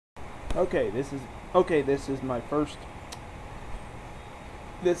Okay, this is my first.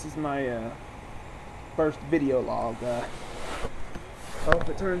 This is my first video log. I hope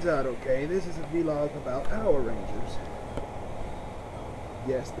it turns out okay. This is a vlog about Power Rangers.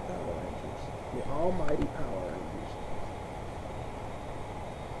 Yes, the Power Rangers, the almighty Power Rangers.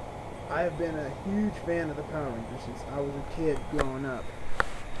 I have been a huge fan of the Power Rangers since I was a kid growing up.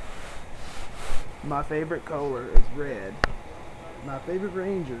 My favorite color is red. My favorite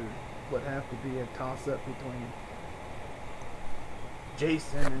Ranger would have to be a toss-up between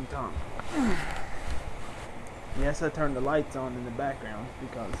Jason and Tom. Yes, I turned the lights on in the background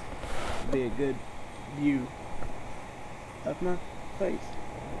because it'd be a good view of my face.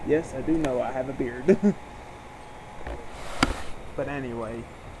 Yes, I do know I have a beard. But anyway,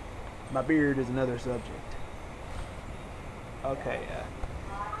 my beard is another subject. Okay,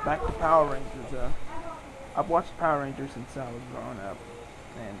 back to Power Rangers. I've watched Power Rangers since I was growing up,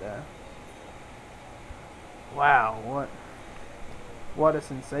 and wow, what a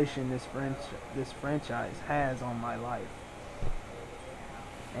sensation this franchise has on my life.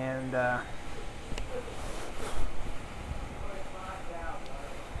 And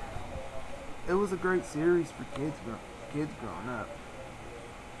it was a great series for kids growing up.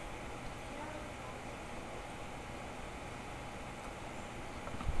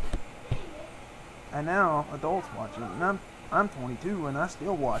 And now adults watch it, and I'm 22 and I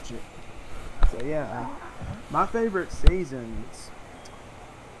still watch it. So yeah, my favorite seasons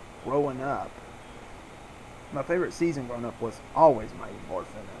growing up. My favorite season growing up was always Mighty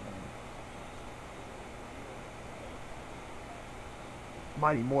Morphin. I mean,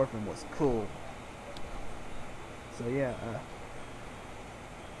 Mighty Morphin was cool. So yeah,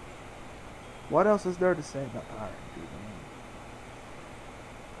 what else is there to say about Power Rangers? I mean,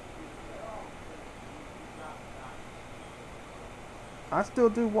 I still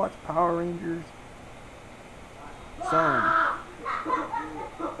do watch Power Rangers. Some.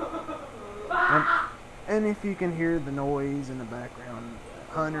 And if you can hear the noise in the background,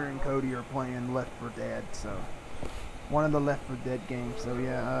 Hunter and Cody are playing Left 4 Dead, so one of the Left 4 Dead games. So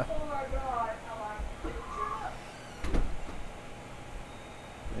yeah,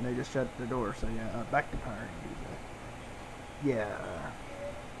 and they just shut the door. So yeah, back to Power Rangers. Yeah,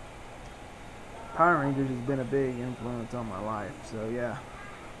 Power Rangers has been a big influence on my life. So yeah.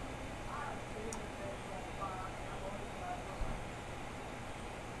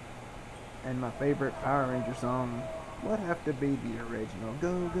 And my favorite Power Ranger song would have to be the original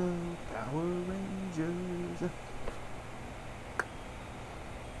Go Go Power Rangers.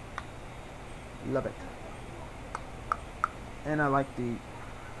 Love it. And I like the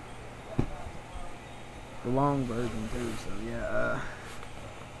long version too, so yeah.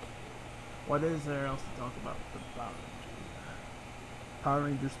 What is there else to talk about with the Power Rangers? Power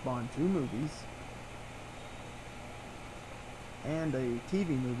Rangers spawned 2 movies and a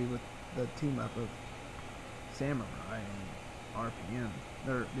TV movie with the team up of Samurai and RPM.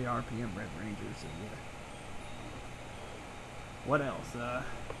 They're the RPM Red Rangers, so yeah. What else?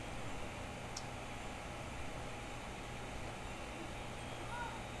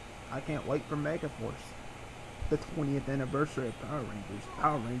 I can't wait for Megaforce. The 20th anniversary of Power Rangers.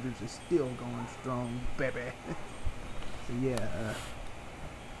 Power Rangers is still going strong, baby. So yeah,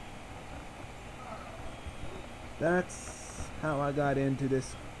 that's how I got into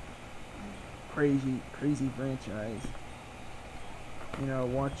this crazy franchise. You know,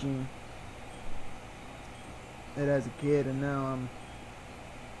 watching it as a kid, and now I'm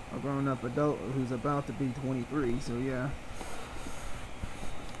a grown-up adult who's about to be 23. So yeah.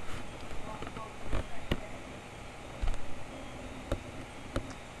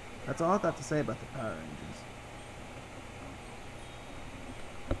 That's all I got to say about the Power Rangers.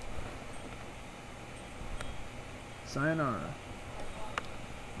 Sayonara.